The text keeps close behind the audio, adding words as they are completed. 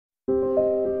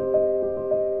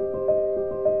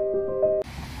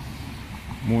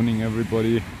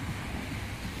everybody.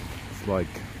 It's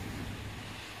like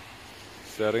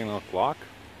 7 o'clock.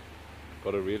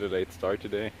 Got a really late start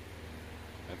today.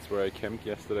 That's where I camped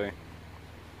yesterday.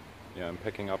 Yeah, I'm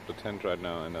packing up the tent right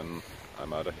now and then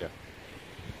I'm out of here.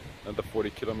 Another 40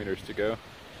 kilometers to go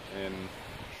in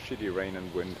shitty rain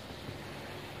and wind.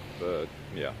 But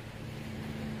yeah,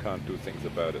 can't do things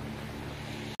about it.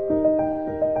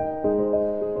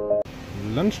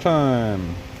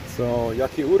 Lunchtime! So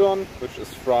yaki udon, which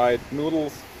is fried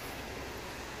noodles,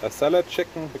 a salad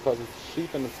chicken because it's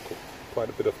cheap and it's quite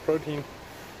a bit of protein,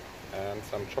 and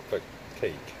some chocolate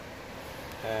cake,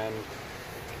 and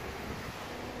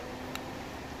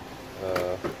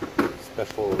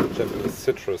special Japanese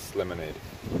citrus lemonade.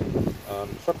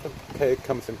 Chocolate cake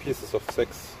comes in pieces of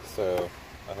 6, so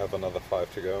I have another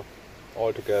 5 to go.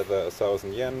 Altogether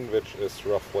 1,000 yen, which is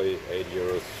roughly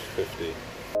 €8.50.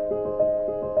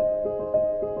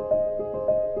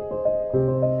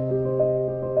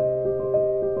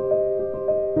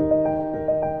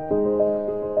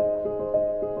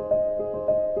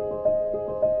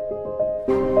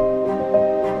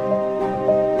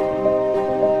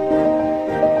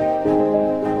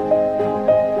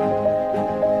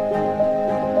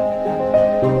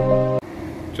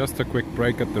 Just a quick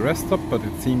break at the rest stop, but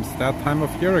it seems that time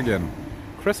of year again.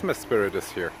 Christmas spirit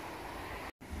is here.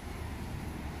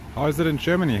 How is it in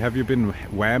Germany? Have you been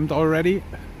whammed already?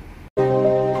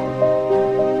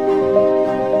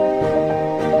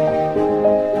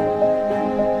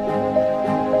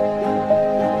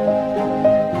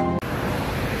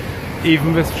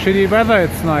 Even with shitty weather,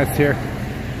 it's nice here.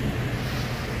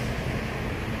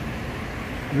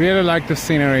 Really like the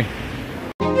scenery.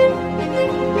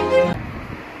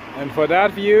 And for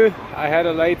that view, I had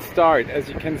a late start. As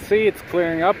you can see, it's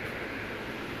clearing up.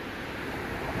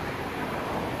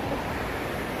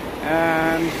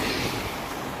 And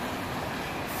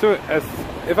so,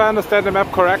 if I understand the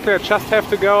map correctly, I just have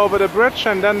to go over the bridge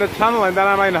and then the tunnel, and then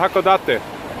I'm in Hakodate.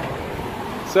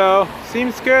 So,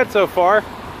 seems good so far.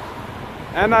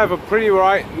 And I have a pretty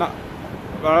wide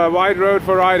road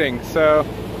for riding, so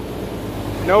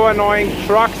no annoying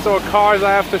trucks or cars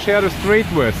I have to share the street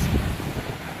with.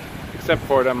 Except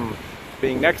for them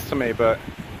being next to me, but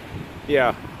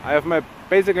yeah, I have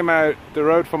basically the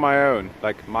road for my own,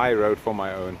 like my road for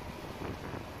my own.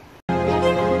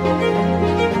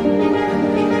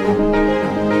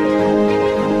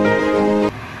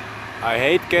 I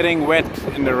hate getting wet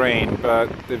in the rain, but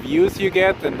the views you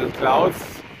get and the clouds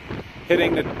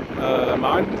hitting the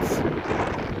mountains,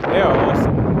 they are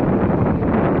awesome.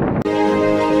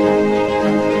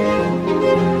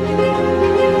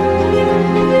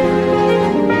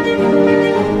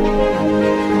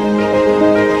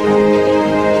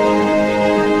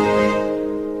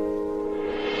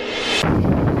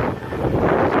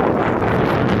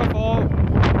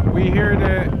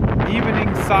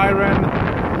 Siren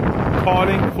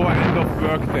calling for end of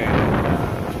work day.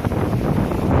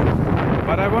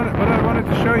 But what I wanted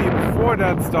to show you before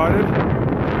that started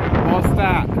was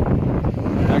that,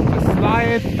 like the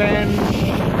slide bench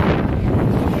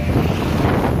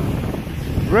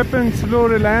ripping through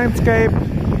the landscape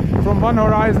from one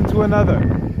horizon to another.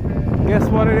 Guess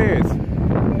what it is?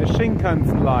 The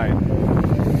Shinkansen line.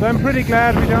 So I'm pretty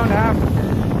glad we don't have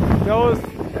those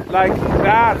like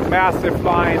that massive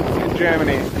lines in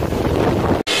Germany.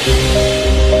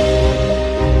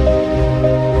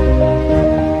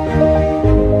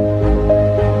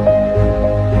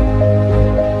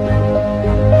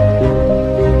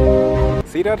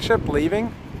 See that ship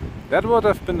leaving? That would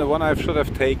have been the one I should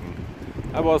have taken.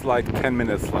 I was like 10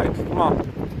 minutes late. Well,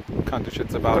 can't do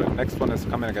shits about it. Next one is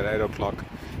coming at 8 o'clock.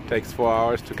 Takes 4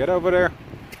 hours to get over there.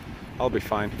 I'll be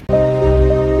fine.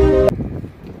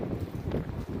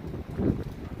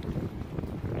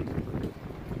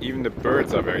 Even the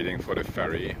birds are waiting for the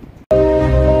ferry.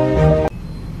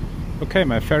 Okay,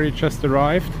 my ferry just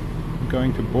arrived. I'm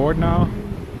going to board now.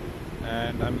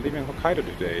 And I'm leaving Hokkaido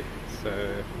today. So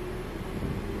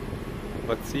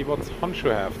let's see what Honshu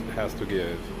has to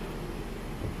give.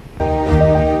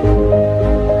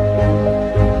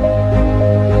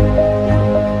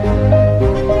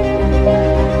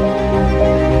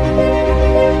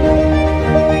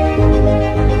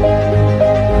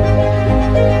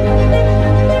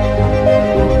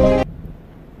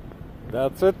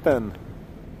 That's it then.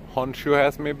 Honshu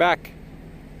has me back.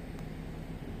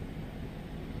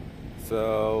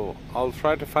 So I'll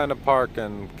try to find a park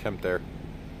and camp there.